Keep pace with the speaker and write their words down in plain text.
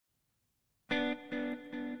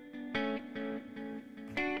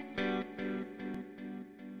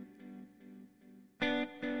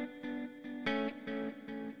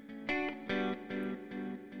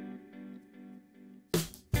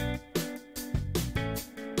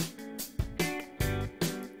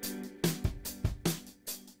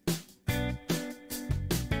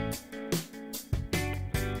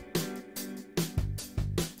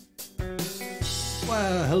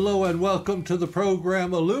Well, hello and welcome to the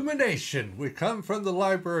program Illumination. We come from the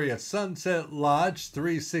library at Sunset Lodge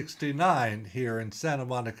 369 here in Santa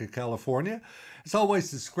Monica, California. As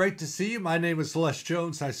always, it's great to see you. My name is Les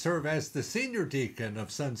Jones. I serve as the senior deacon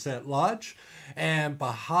of Sunset Lodge. And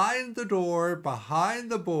behind the door, behind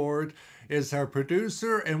the board, is our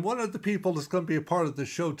producer and one of the people that's going to be a part of the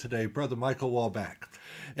show today, Brother Michael Wallback.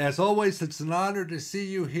 As always, it's an honor to see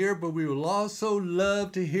you here, but we will also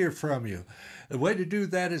love to hear from you. The way to do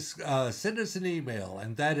that is send us an email,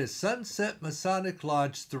 and that is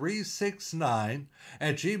sunsetmasoniclodge369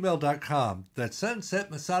 at gmail.com. That's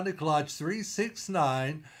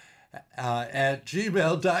sunsetmasoniclodge369 at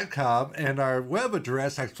gmail.com. And our web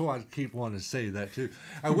address, I keep wanting to say that too.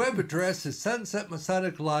 Our web address is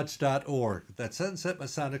sunsetmasoniclodge.org. That's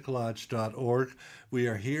sunsetmasoniclodge.org. We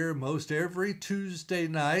are here most every Tuesday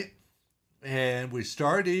night. And we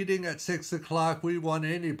start eating at 6 o'clock. We want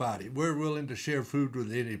anybody. We're willing to share food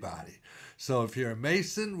with anybody. So if you're a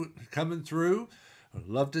Mason coming through, I'd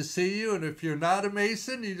love to see you. And if you're not a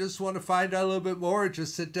Mason, you just want to find out a little bit more,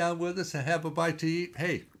 just sit down with us and have a bite to eat.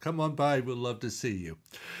 Hey, come on by. We'd love to see you.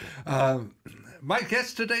 My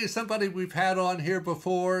guest today is somebody we've had on here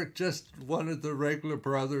before, just one of the regular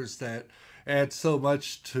brothers that adds so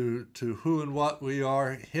much to who and what we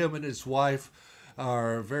are. Him and his wife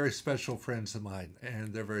are very special friends of mine,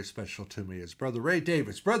 and they're very special to me. It's Brother Ray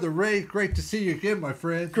Davis. Brother Ray, great to see you again, my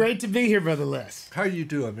friend. Great to be here, Brother Les. How are you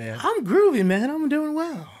doing, man? I'm groovy, man. I'm doing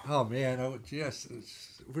well. Oh, man. Oh, yes.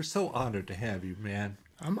 We're so honored to have you, man.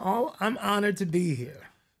 I'm honored to be here.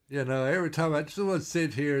 You know, every time I just want to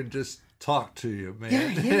sit here and just talk to you,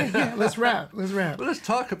 man. Yeah. Let's rap. Well, let's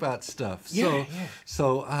talk about stuff.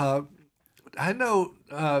 So I know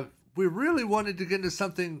we really wanted to get into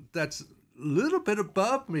something that's little bit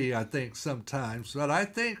above me, I think, sometimes. But I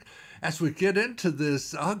think as we get into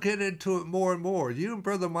this, I'll get into it more and more. You and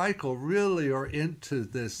Brother Michael really are into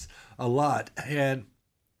this a lot. And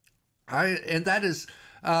that is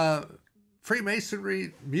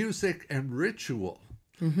Freemasonry, music, and ritual.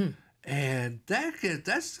 Mm-hmm. And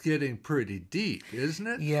that's getting pretty deep, isn't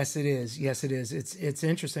it? Yes, it is. It's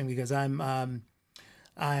interesting because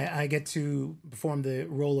I get to perform the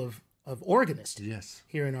role of organist, yes,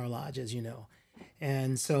 here in our lodge, as you know.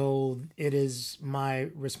 And so it is my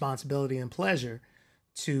responsibility and pleasure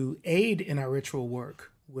to aid in our ritual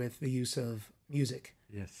work with the use of music.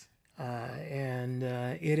 Yes. And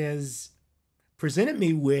it has presented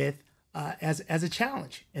me with, as a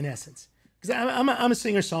challenge, in essence. Because I'm a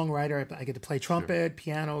singer-songwriter. I get to play trumpet,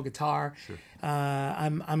 piano, guitar. Sure.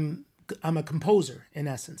 I'm a composer, in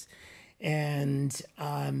essence. And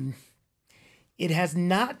it has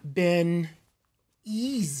not been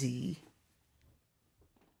easy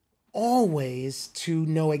always to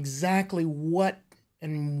know exactly what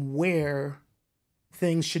and where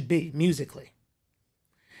things should be musically.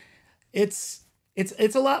 It's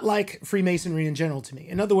a lot like Freemasonry in general to me.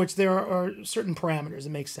 In other words, there are certain parameters that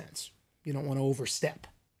make sense. You don't want to overstep.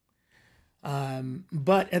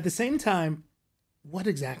 But at the same time, what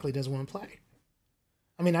exactly does one play?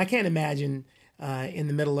 I mean, I can't imagine in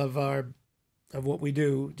the middle of what we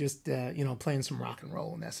do, just playing some rock and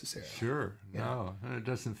roll necessarily. Sure, no, it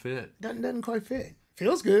doesn't fit. Doesn't quite fit.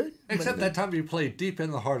 Feels good. Except that time you played deep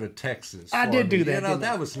in the heart of Texas. I did do that. You know,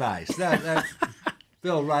 that was nice. That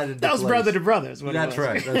fell right into that was place. brother to brother. That's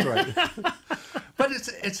right. But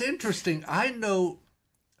it's interesting. I know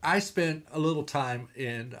I spent a little time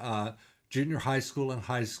in junior high school and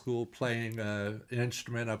high school playing an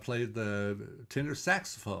instrument. I played the tenor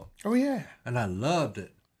saxophone. Oh yeah, and I loved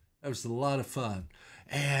it. It was a lot of fun.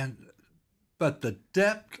 But the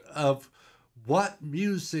depth of what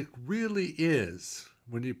music really is,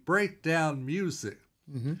 when you break down music,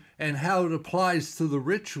 mm-hmm. and how it applies to the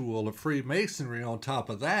ritual of Freemasonry on top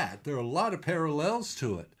of that, there are a lot of parallels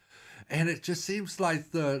to it. And it just seems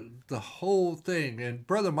like the whole thing, and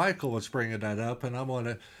Brother Michael was bringing that up, and I want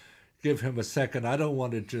to give him a second. I don't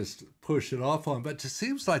want to just push it off on him, but it just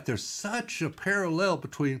seems like there's such a parallel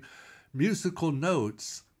between musical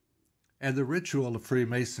notes and the ritual of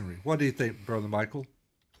Freemasonry. What do you think, Brother Michael?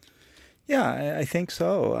 Yeah, I think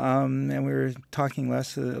so. And we were talking,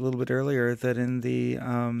 Les, a little bit earlier, that in the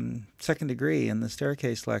second degree, in the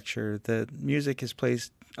staircase lecture, that music is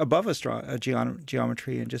placed above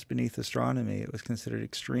geometry and just beneath astronomy. It was considered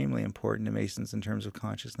extremely important to Masons in terms of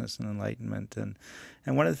consciousness and enlightenment. And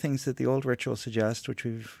one of the things that the old ritual suggests, which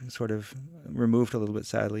we've sort of removed a little bit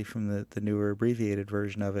sadly from the newer abbreviated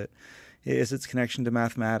version of it, is its connection to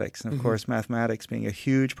mathematics. And of course, mathematics being a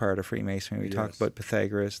huge part of Freemasonry. We talk about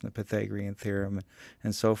Pythagoras and the Pythagorean theorem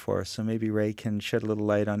and so forth. So maybe Ray can shed a little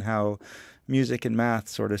light on how music and math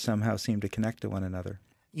sort of somehow seem to connect to one another.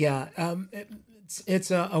 Yeah,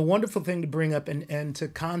 it's a wonderful thing to bring up and to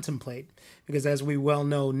contemplate, because as we well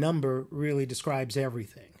know, number really describes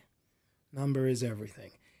everything. Number is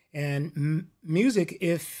everything. And music,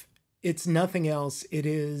 if it's nothing else, it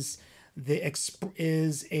is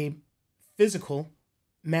a physical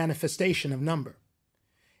manifestation of number.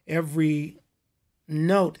 Every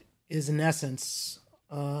note is in essence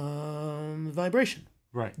vibration.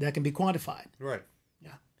 Right. That can be quantified. Right.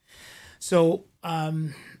 Yeah. So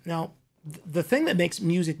now the thing that makes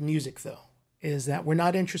music though is that we're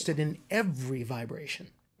not interested in every vibration.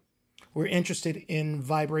 We're interested in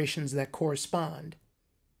vibrations that correspond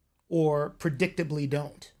or predictably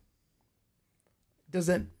don't. Does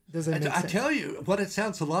that make sense? I tell you what it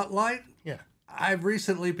sounds a lot like. Yeah. I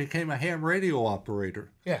recently became a ham radio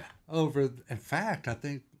operator. Yeah. In fact, I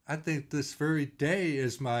think this very day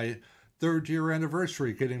is my 3rd year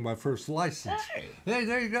anniversary getting my first license. Hey,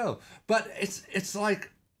 there you go. But it's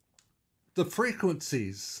like the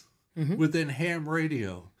frequencies within ham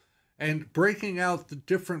radio and breaking out the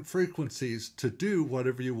different frequencies to do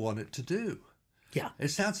whatever you want it to do. Yeah. It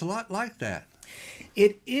sounds a lot like that.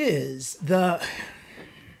 It is there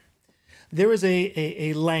is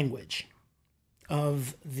a language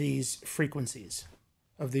of these frequencies,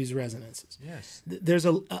 of these resonances. Yes. There's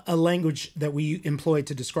a language that we employ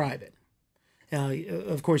to describe it.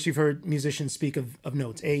 Of course, you've heard musicians speak of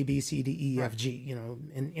notes, A, B, C, D, E, F, G. You know,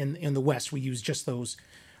 in the West, we use just those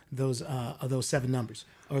 7 numbers,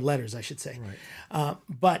 or letters, I should say. Right.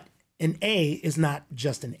 But an A is not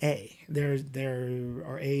just an A. There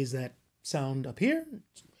are A's that sound up here,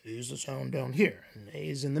 A's that sound down here, and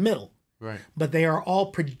A's in the middle. Right. But they are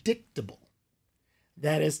all predictable.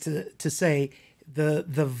 That is to say, the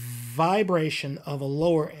vibration of a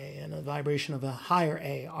lower A and the vibration of a higher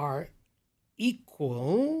A are equal,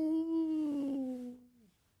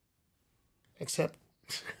 except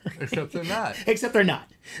they're not. Except they're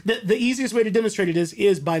not. The easiest way to demonstrate it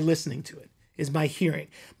is by listening to it, is by hearing.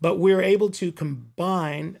 But we're able to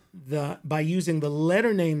combine by using the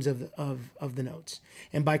letter names of the notes,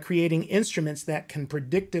 and by creating instruments that can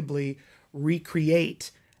predictably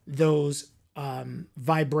recreate those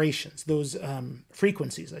vibrations, those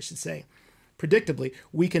frequencies, I should say. Predictably,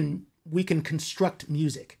 we can construct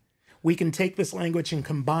music. We can take this language and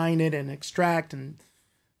combine it and extract and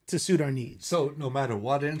to suit our needs. So no matter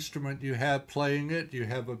what instrument you have playing it, you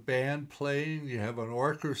have a band playing, you have an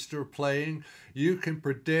orchestra playing, you can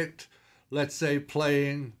predict, let's say,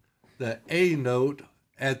 playing the A note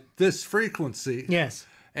at this frequency. Yes.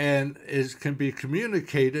 And it can be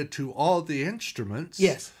communicated to all the instruments.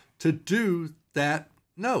 Yes. To do that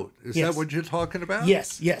note. Is Yes. that what you're talking about?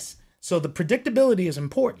 Yes. So the predictability is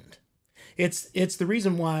important. It's the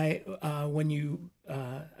reason why when you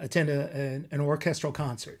attend an orchestral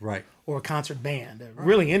concert, Right. or a concert band,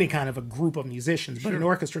 really any kind of a group of musicians, but an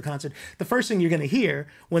orchestra concert, the first thing you're going to hear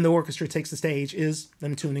when the orchestra takes the stage is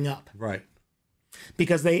them tuning up. Right.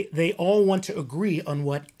 Because they all want to agree on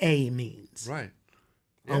what A means. Right.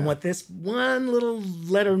 On what this one little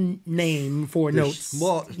letter name for notes.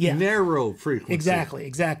 Small, narrow frequency.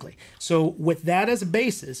 Exactly. So with that as a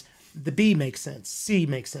basis, the B makes sense, C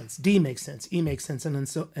makes sense, D makes sense, E makes sense, and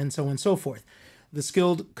so on and so forth. The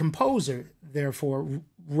skilled composer, therefore,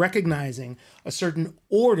 recognizing a certain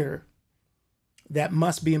order that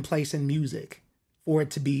must be in place in music for it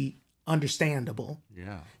to be understandable,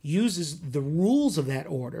 uses the rules of that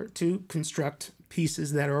order to construct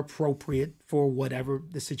pieces that are appropriate for whatever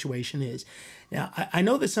the situation is. Now, I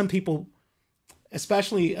know that some people,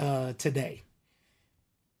 especially today,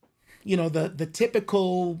 you know, the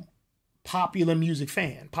typical pop music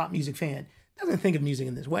fan doesn't think of music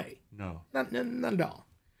in this way. No. Not at all.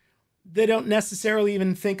 They don't necessarily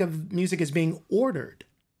even think of music as being ordered,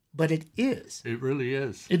 but it is. It really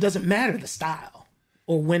is. It doesn't matter the style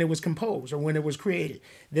or when it was composed or when it was created.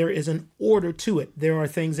 There is an order to it. There are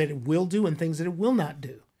things that it will do and things that it will not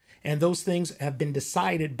do. And those things have been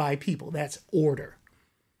decided by people. That's order.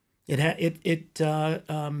 This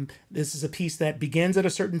is a piece that begins at a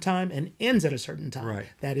certain time and ends at a certain time. Right.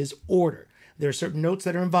 That is order. There are certain notes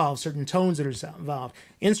that are involved, certain tones that are involved,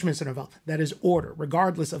 instruments that are involved. That is order.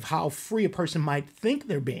 Regardless of how free a person might think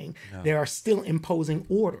they're being, they are still imposing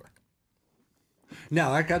order.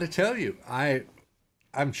 Now, I got to tell you,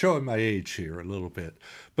 I'm showing my age here a little bit,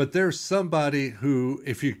 but there's somebody who,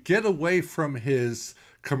 if you get away from his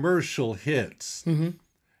commercial hits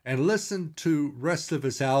and listen to rest of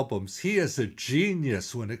his albums, he is a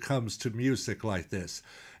genius when it comes to music like this.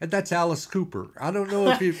 And that's Alice Cooper. I don't know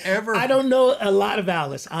if you've ever... I don't know a lot of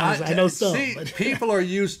Alice, honestly. I know some. See, but... people are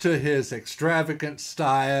used to his extravagant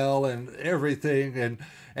style and everything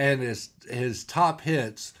and his top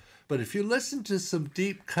hits. But if you listen to some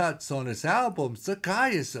deep cuts on his albums, the guy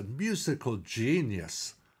is a musical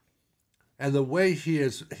genius. And the way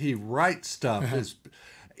he writes stuff is...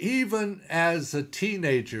 Even as a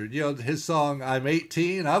teenager, you know, his song "I'm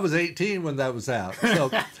 18." I was 18 when that was out. So,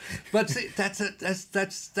 but see,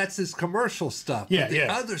 that's his commercial stuff. Yeah, but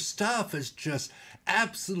the other stuff is just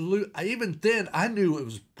absolute. Even then, I knew it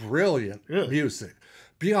was brilliant music,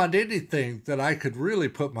 beyond anything that I could really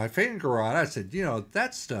put my finger on. I said, you know,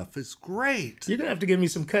 that stuff is great. You're gonna have to give me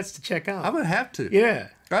some cuts to check out. I'm gonna have to. Yeah,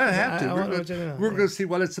 I have to. We're gonna see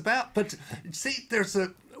what it's about. But see, there's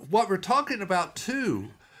what we're talking about too.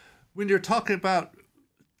 When you're talking about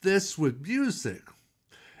this with music,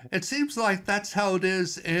 it seems like that's how it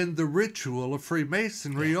is in the ritual of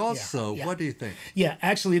Freemasonry also. What do you think? Yeah,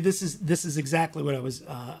 actually, this is exactly what I was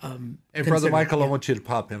And Brother Michael, I want you to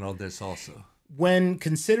pop in on this also. When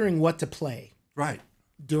considering what to play right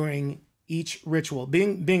during each ritual,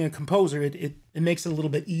 being a composer, it makes it a little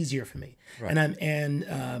bit easier for me. Right.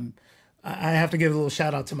 And I have to give a little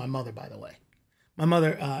shout out to my mother, by the way. My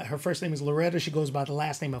mother, her first name is Loretta. She goes by the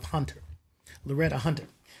last name of Hunter, Loretta Hunter.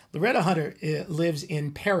 Loretta Hunter lives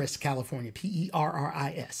in Paris, California,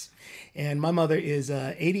 Perris. And my mother is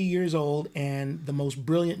 80 years old and the most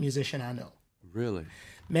brilliant musician I know. Really?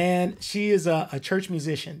 Man, she is a church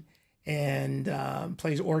musician and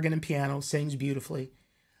plays organ and piano, sings beautifully.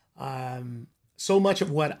 So much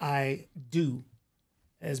of what I do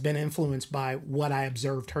has been influenced by what I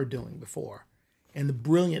observed her doing before, and the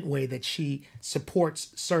brilliant way that she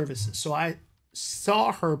supports services. So I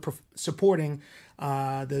saw her supporting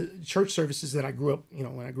the church services that I grew up, you know,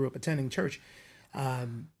 when I grew up attending church.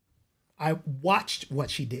 I watched what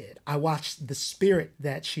she did. I watched the spirit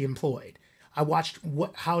that she employed. I watched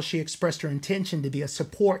how she expressed her intention to be a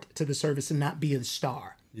support to the service and not be a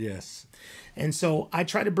star. Yes. And so I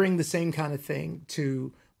try to bring the same kind of thing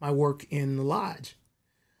to my work in the lodge.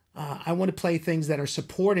 I want to play things that are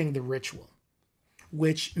supporting the ritual,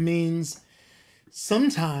 which means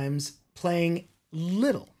sometimes playing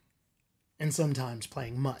little and sometimes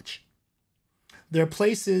playing much. There are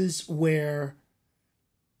places where,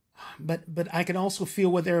 but I can also feel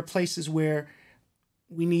where there are places where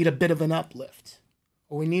we need a bit of an uplift,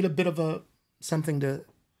 or we need a bit of something to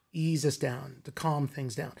ease us down, to calm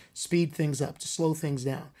things down, speed things up, to slow things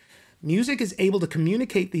down. Music is able to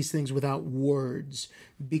communicate these things without words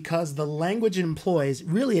because the language it employs,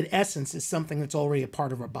 really in essence, is something that's already a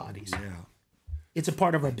part of our bodies. Yeah. It's a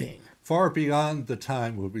part of our being. Far beyond the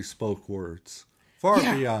time when we spoke words. Far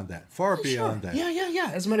beyond that. Far beyond that.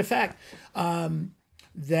 Yeah. As a matter of fact,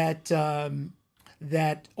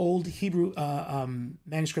 that old Hebrew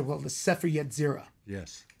manuscript called the Sefer Yetzirah.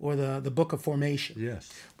 Yes. Or the Book of Formation.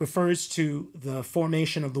 Yes. Refers to the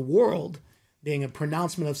formation of the world being a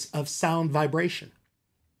pronouncement of sound vibration.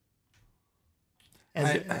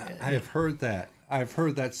 I have heard that. I've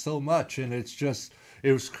heard that so much, and it's just,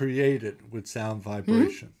 it was created with sound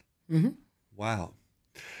vibration. Mm-hmm. Wow.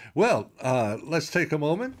 Well, let's take a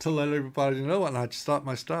moment to let everybody know, and I stopped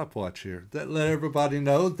my stopwatch here, let everybody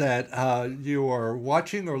know that you are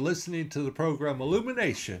watching or listening to the program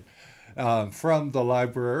Illumination from the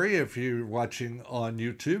library. If you're watching on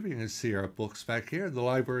YouTube, you can see our books back here. The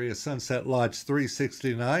library is Sunset Lodge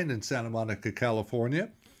 369 in Santa Monica, California.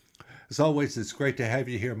 As always, it's great to have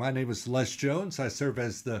you here. My name is Les Jones. I serve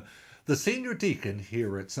as the senior deacon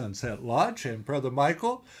here at Sunset Lodge, and Brother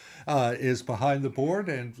Michael is behind the board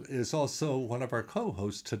and is also one of our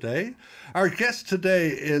co-hosts today. Our guest today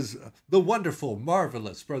is the wonderful,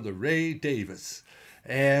 marvelous Brother Ray Davis.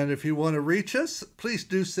 And if you want to reach us, please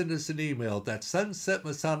do send us an email. That's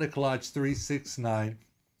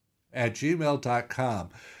sunsetmasoniclodge369@gmail.com.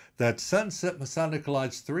 That's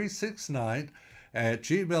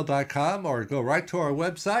sunsetmasoniclodge369@gmail.com, or go right to our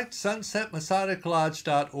website,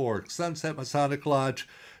 sunsetmasoniclodge.org,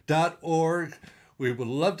 sunsetmasoniclodge.org. We would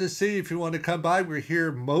love to see you if you want to come by. We're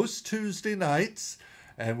here most Tuesday nights,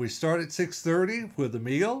 and we start at 6:30 with a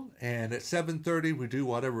meal, and at 7:30 we do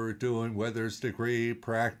whatever we're doing, whether it's degree,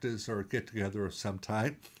 practice, or get-together of some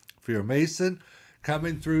type. If you're a Mason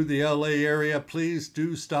coming through the LA area, please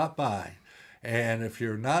do stop by. And if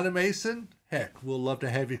you're not a Mason, heck, we'll love to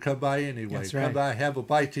have you come by anyway. That's Come right. by, have a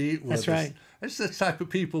bite to eat with That's us. right. That's the type of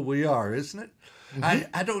people we are, isn't it?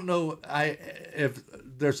 I don't know if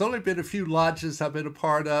there's only been a few lodges I've been a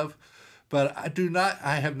part of, but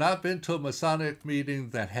I have not been to a Masonic meeting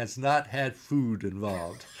that has not had food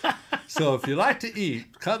involved. So if you like to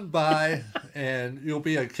eat, come by, and you'll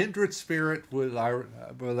be a kindred spirit with our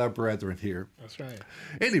brethren here. That's right.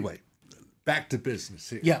 Anyway, back to business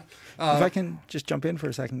here. Yeah. If I can just jump in for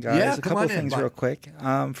a second, guys. Yeah, a come couple on of in, things Mike. real quick.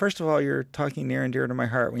 First of all, you're talking near and dear to my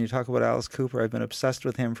heart when you talk about Alice Cooper. I've been obsessed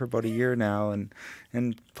with him for about a year now, and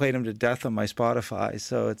played him to death on my Spotify.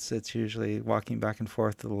 So it's usually walking back and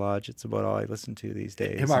forth to the lodge. It's about all I listen to these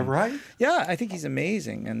days. Am I right? Yeah, I think he's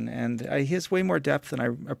amazing, and he has way more depth than I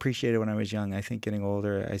appreciated when I was young. I think getting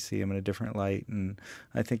older, I see him in a different light, and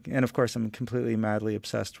I think, and of course, I'm completely madly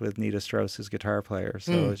obsessed with Nita Strauss's guitar player.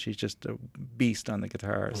 So she's just a beast on the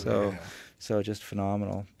guitar. So just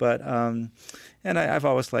phenomenal. But and I've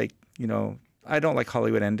always liked, I don't like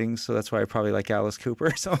Hollywood endings, so that's why I probably like Alice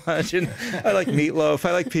Cooper so much. And I like Meatloaf.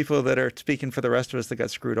 I like people that are speaking for the rest of us that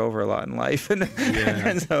got screwed over a lot in life.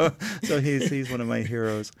 And so he's one of my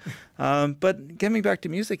heroes. But getting back to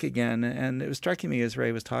music again, and it was striking me as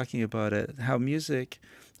Ray was talking about it, how music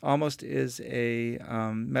almost is a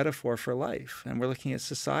metaphor for life. And we're looking at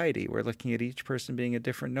society. We're looking at each person being a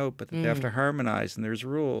different note, but that they have to harmonize, and there's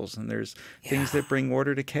rules, and there's things that bring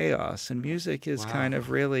order to chaos. And music is kind of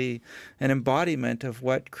really an embodiment of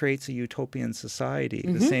what creates a utopian society.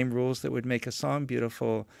 The same rules that would make a song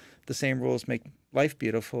beautiful, the same rules make life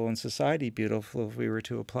beautiful and society beautiful if we were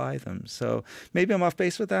to apply them. So maybe I'm off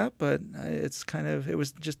base with that, but it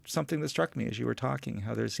was just something that struck me as you were talking,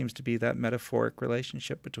 how there seems to be that metaphoric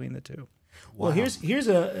relationship between the two. Well, here's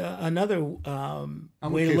another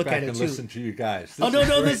way to look at it too. Listen to you guys.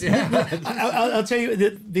 I'll tell you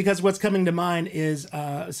that, because what's coming to mind is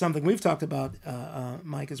something we've talked about,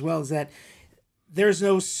 Mike, as well, is that there's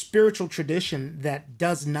no spiritual tradition that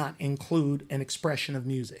does not include an expression of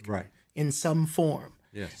music, Right. in some form.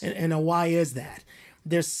 Yes. And why is that?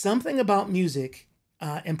 There's something about music,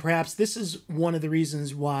 and perhaps this is one of the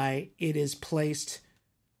reasons why it is placed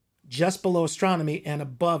just below astronomy and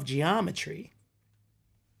above geometry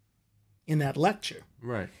in that lecture.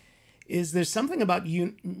 Right. Is there's something about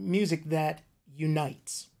music that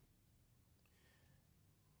unites.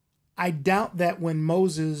 I doubt that when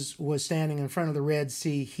Moses was standing in front of the Red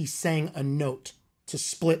Sea, he sang a note to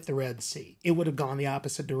split the Red Sea. It would have gone the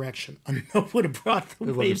opposite direction. A note would have brought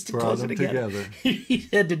the waves closer together. He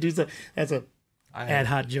had to do so. That's a ad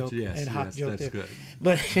hoc joke. Yes, joke that's there.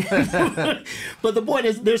 good. But the point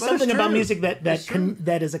is, there's something about true. music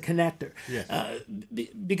that is a connector. Yes.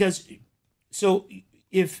 Because so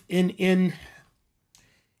if in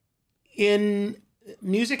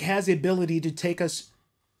music has the ability to take us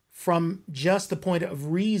from just the point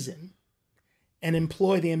of reason and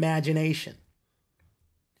employ the imagination,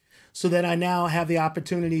 so that I now have the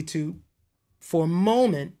opportunity to, for a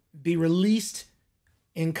moment, be released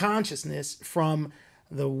in consciousness from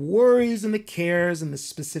the worries and the cares and the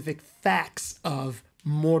specific facts of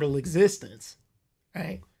mortal existence,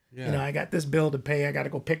 right? Yeah. I got this bill to pay. I got to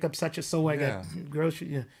go pick up such and so. I got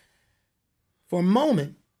groceries. For a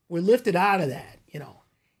moment, we're lifted out of that,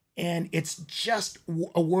 and it's just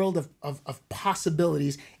a world of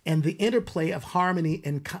possibilities and the interplay of harmony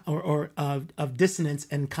and of dissonance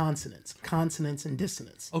and consonance and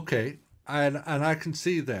dissonance. Okay, and I can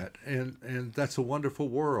see that, and that's a wonderful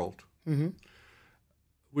world. Mm-hmm.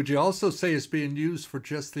 Would you also say it's being used for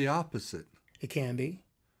just the opposite? It can be.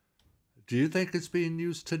 Do you think it's being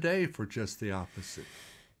used today for just the opposite?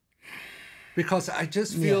 Because I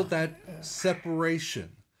just feel that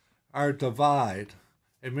separation, our divide,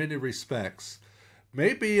 in many respects,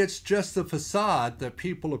 maybe it's just the facade that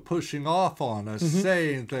people are pushing off on us,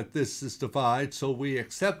 saying that this is divide, so we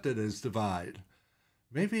accept it as divide.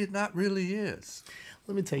 Maybe it not really is.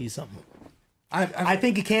 Let me tell you something. I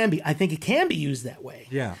think it can be. I think it can be used that way.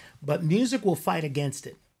 Yeah. But music will fight against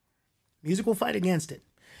it. Music will fight against it.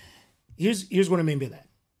 Here's what I mean by that.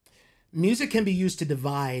 Music can be used to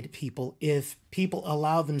divide people if people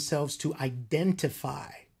allow themselves to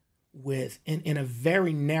identify with, in a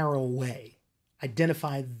very narrow way,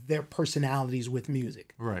 identify their personalities with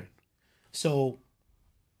music. Right. So,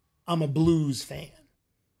 I'm a blues fan.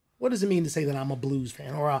 What does it mean to say that I'm a blues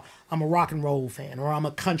fan, or I'm a rock and roll fan, or I'm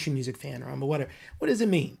a country music fan, or I'm a whatever? What does it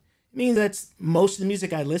mean? It means that's most of the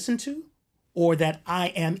music I listen to, or that I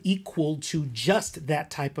am equal to just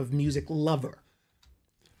that type of music lover.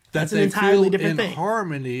 That's an entirely different thing. In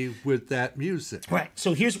harmony with that music. Right.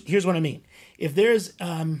 So here's what I mean. If there's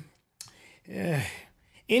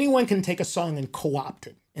anyone can take a song and co-opt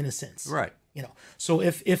it in a sense. Right. You know, so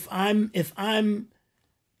if I'm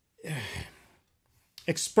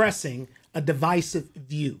expressing a divisive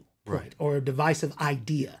view, Right. or a divisive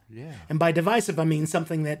idea, Yeah. and by divisive I mean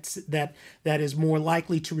something that is more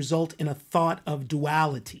likely to result in a thought of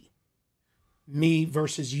duality, me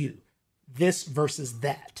versus you, this versus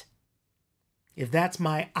that. If that's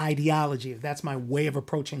my ideology, if that's my way of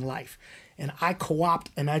approaching life, and I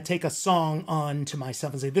co-opt and I take a song on to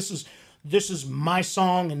myself and say, this is my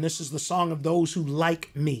song, and this is the song of those who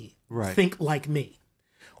like me, Right. think like me.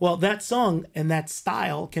 Well, that song and that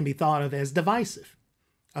style can be thought of as divisive.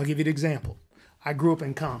 I'll give you an example. I grew up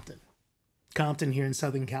in Compton here in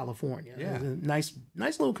Southern California. Yeah. It was a nice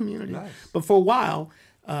little community. Nice. But for a while,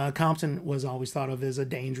 Compton was always thought of as a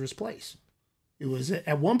dangerous place. It was,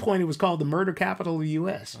 at one point, it was called the murder capital of the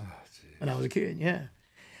U.S. When I was a kid, yeah.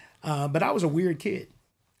 But I was a weird kid.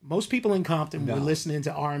 Most people in Compton were listening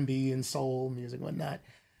to R&B and soul music and whatnot.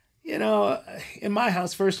 You know, in my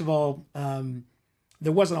house, first of all,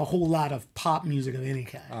 there wasn't a whole lot of pop music of any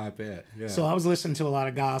kind. I bet. Yeah. So I was listening to a lot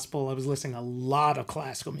of gospel. I was listening to a lot of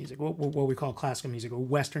classical music, what we call classical music, or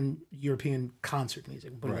Western European concert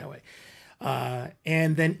music, put it that way.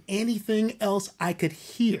 And then anything else I could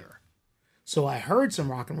hear. So I heard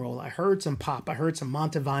some rock and roll. I heard some pop. I heard some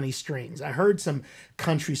Montevani strings. I heard some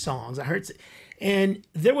country songs. And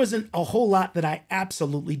there wasn't a whole lot that I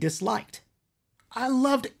absolutely disliked. I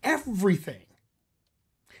loved everything.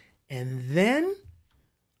 And then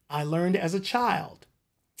I learned as a child,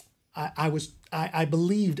 I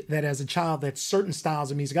believed that as a child that certain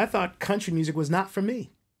styles of music, I thought country music was not for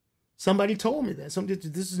me. Somebody told me that.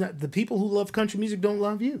 This is not, the people who love country music don't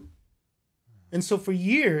love you. And so for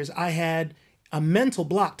years, I had a mental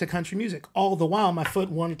block to country music. All the while, my foot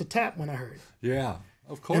wanted to tap when I heard it. Yeah,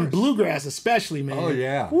 of course. And bluegrass especially, man. Oh,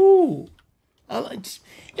 yeah. Woo.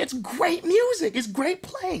 It's great music. It's great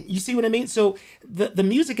playing. You see what I mean? So the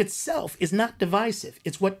music itself is not divisive.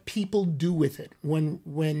 It's what people do with it. When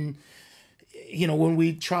we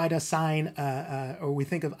try to assign or we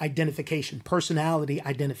think of identification, personality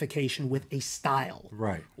identification with a style,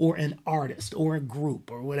 Right. or an artist or a group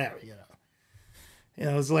or whatever,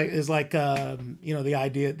 it's like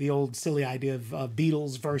the old silly idea of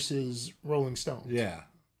Beatles versus Rolling Stones. Yeah.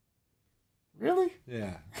 Really?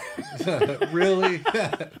 Yeah. Really?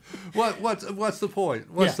 What's the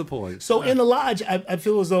point? What's the point? So in the lodge, I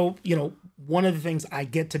feel as though, one of the things I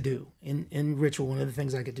get to do in ritual, one of the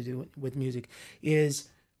things I get to do with music is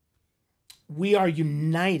we are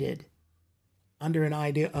united under an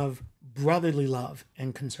idea of brotherly love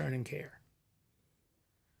and concern and care.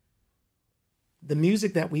 The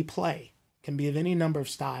music that we play can be of any number of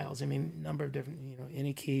styles. I mean, number of different,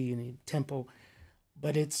 any key, any tempo.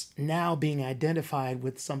 But it's now being identified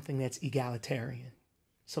with something that's egalitarian,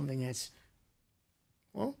 something that's,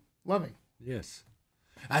 loving. Yes.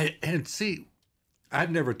 I've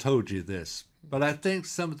never told you this, but I think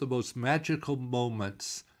some of the most magical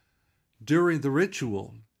moments during the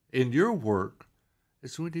ritual in your work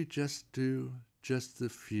is when you just do just the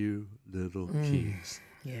few little keys.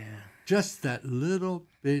 Yeah. Just that little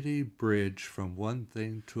bitty bridge from one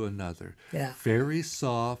thing to another. Yeah. Very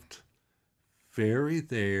soft, very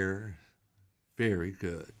there, very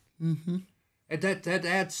good. Mm-hmm. And that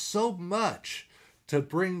adds so much to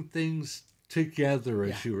bring things together,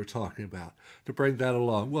 as you were talking about, to bring that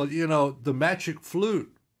along. Well, the magic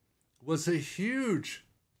flute was a huge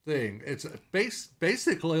thing. It's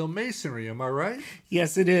basically a masonry, am I right?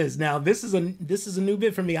 Yes, it is. Now, this is a new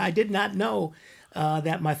bit for me. I did not know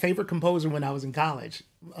that my favorite composer when I was in college,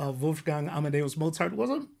 Wolfgang Amadeus Mozart, was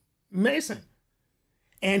a Mason.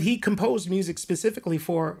 And he composed music specifically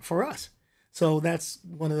for us. So that's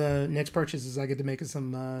one of the next purchases I get to make, is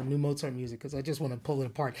some new Mozart music, because I just want to pull it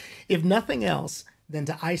apart. If nothing else, than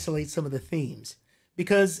to isolate some of the themes.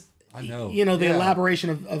 Because, I know. The elaboration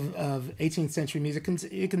of 18th century music,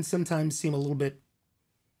 it can sometimes seem a little bit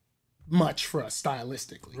much for us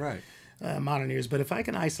stylistically. Right. Modern ears. But if I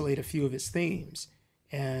can isolate a few of its themes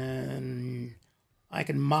and I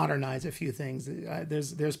can modernize a few things,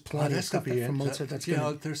 there's plenty of stuff from Mozart that's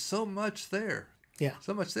good. There's so much there. Yeah.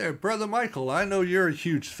 So much there. Brother Michael, I know you're a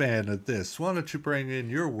huge fan of this. Why don't you bring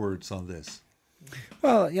in your words on this?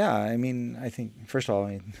 Well, yeah, I mean, I think, first of all,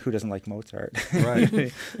 who doesn't like Mozart?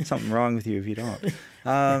 Right. Something wrong with you if you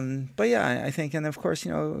don't. But yeah, I think, and of course,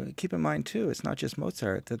 keep in mind, too, it's not just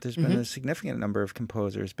Mozart, that there's been a significant number of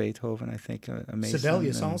composers. Beethoven, I think, a Mason.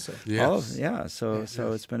 Sibelius also. Yes.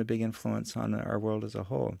 So it's been a big influence on our world as a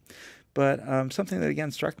whole. But something that,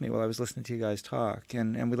 again, struck me while I was listening to you guys talk,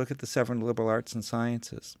 and we look at the seven liberal arts and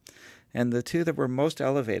sciences. And the two that were most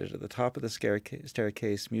elevated at the top of the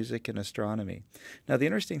staircase, music and astronomy. Now, the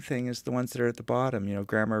interesting thing is the ones that are at the bottom,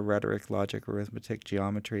 grammar, rhetoric, logic, arithmetic,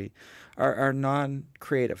 geometry, are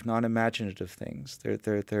non-creative, non-imaginative things. They're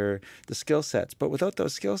the skill sets. But without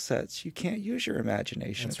those skill sets, you can't use your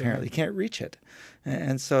imagination, apparently. You can't reach it.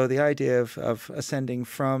 And so the idea of ascending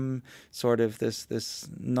from sort of this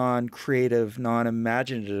non-creative,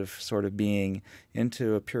 non-imaginative sort of being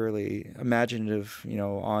into a purely imaginative,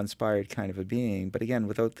 awe-inspired kind of a being, but again,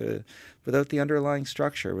 without the underlying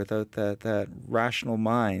structure, without that rational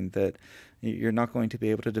mind, that you're not going to be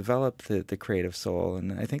able to develop the creative soul.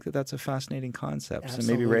 And I think that's a fascinating concept. Absolutely.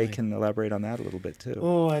 So maybe Ray can elaborate on that a little bit too.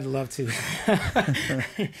 Oh, I'd love to.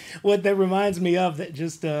 What that reminds me of, that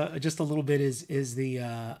just a little bit, is the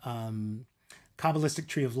Kabbalistic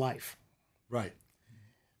tree of life. Right.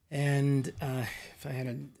 And if I had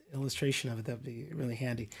an illustration of it, that would be really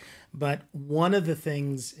handy. But one of the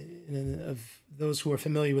things of those who are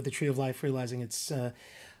familiar with the tree of life, realizing it's a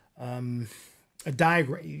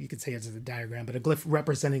diagram, you could say it's a diagram, but a glyph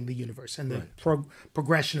representing the universe and the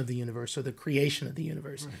progression of the universe, or the creation of the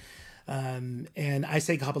universe. Right. And I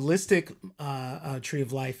say Kabbalistic tree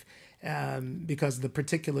of life because the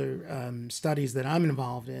particular studies that I'm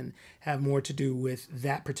involved in have more to do with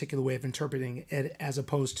that particular way of interpreting it, as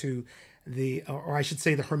opposed to or I should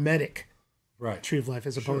say the Hermetic tree of life,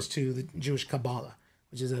 as opposed to the Jewish Kabbalah,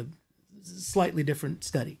 which is a slightly different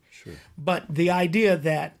study. Sure. But the idea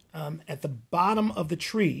that at the bottom of the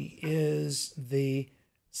tree is the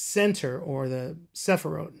center, or the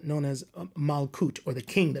Sephirot, known as Malkut, or the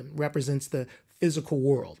kingdom, represents the physical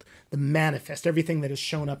world, the manifest, everything that is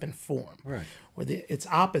shown up in form. Right. Or its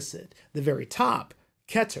opposite, the very top,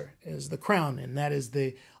 Keter, is the crown, and that is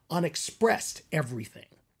the unexpressed everything.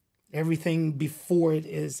 Everything before it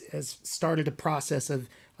has started a process of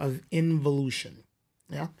involution.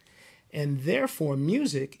 Yeah. And therefore,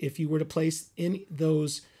 music, if you were to place in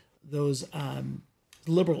those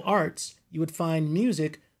liberal arts, you would find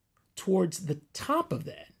music towards the top of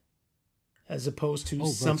that, as opposed to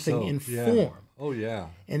something in form. Oh, yeah.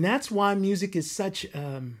 And that's why music is such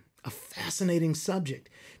a fascinating subject,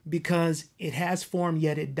 because it has form,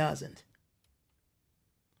 yet it doesn't.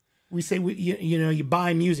 We say, you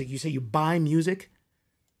buy music. You say you buy music.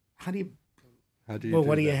 How do you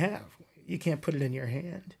what do you have? You can't put it in your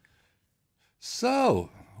hand. So,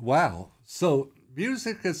 wow. So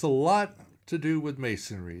music has a lot to do with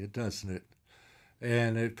Masonry, doesn't it?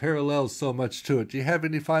 And it parallels so much to it. Do you have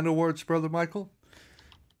any final words, Brother Michael?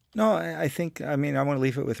 No, I think, I want to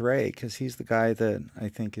leave it with Ray, because he's the guy that I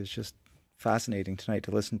think is just fascinating tonight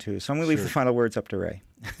to listen to. So I'm going to leave the final words up to Ray.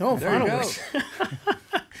 Oh, final words.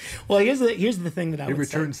 Well, here's the thing that I would say. He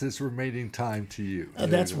returns his remaining time to you.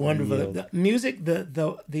 That's wonderful. The music,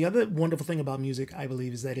 the other wonderful thing about music, I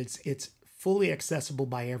believe, is that it's fully accessible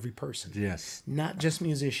by every person. Yes. Not just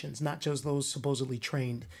musicians, not just those supposedly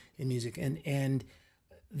trained in music. And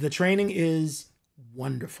the training is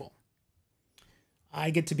wonderful. I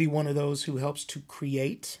get to be one of those who helps to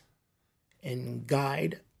create and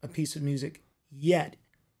guide a piece of music, yet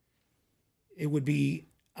it would be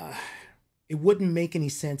it wouldn't make any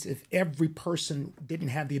sense if every person didn't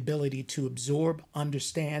have the ability to absorb,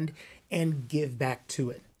 understand, and give back to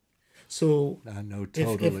it. So I know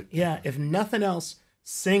totally. If nothing else,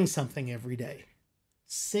 sing something every day.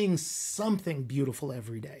 Sing something beautiful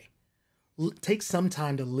every day. Take some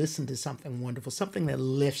time to listen to something wonderful, something that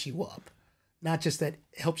lifts you up. Not just that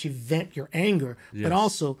helps you vent your anger, but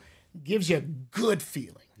also gives you a good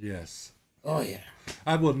feeling. Yes. Oh, yeah.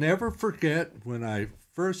 I will never forget when I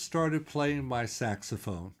first started playing my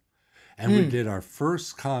saxophone and we did our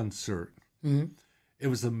first concert. Mm-hmm. It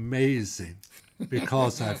was amazing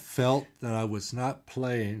because I felt that I was not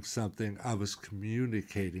playing something, I was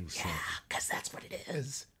communicating something. Yeah, because that's what it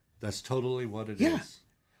is. That's totally what it is.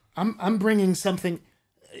 I'm bringing something.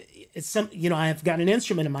 It's I've got an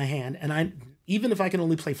instrument in my hand, and even if I can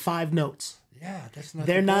only play 5 notes, that's not.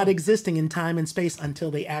 They're not existing in time and space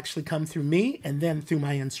until they actually come through me and then through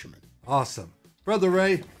my instrument. Awesome, Brother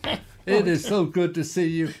Ray. It is so good to see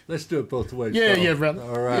you. Let's do it both ways. Yeah, brother.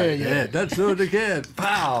 All right. Yeah. Let's do it again.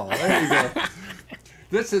 Pow. There you go.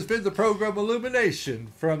 This has been the program Illumination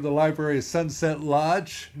from the Library of Sunset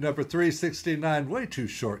Lodge, number 369. Way too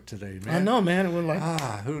short today, man. I know, man. It went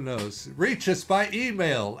who knows? Reach us by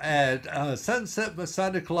email at Sunset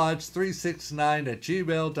Masonic Lodge 369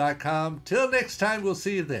 @gmail.com. Till next time, we'll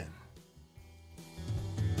see you then.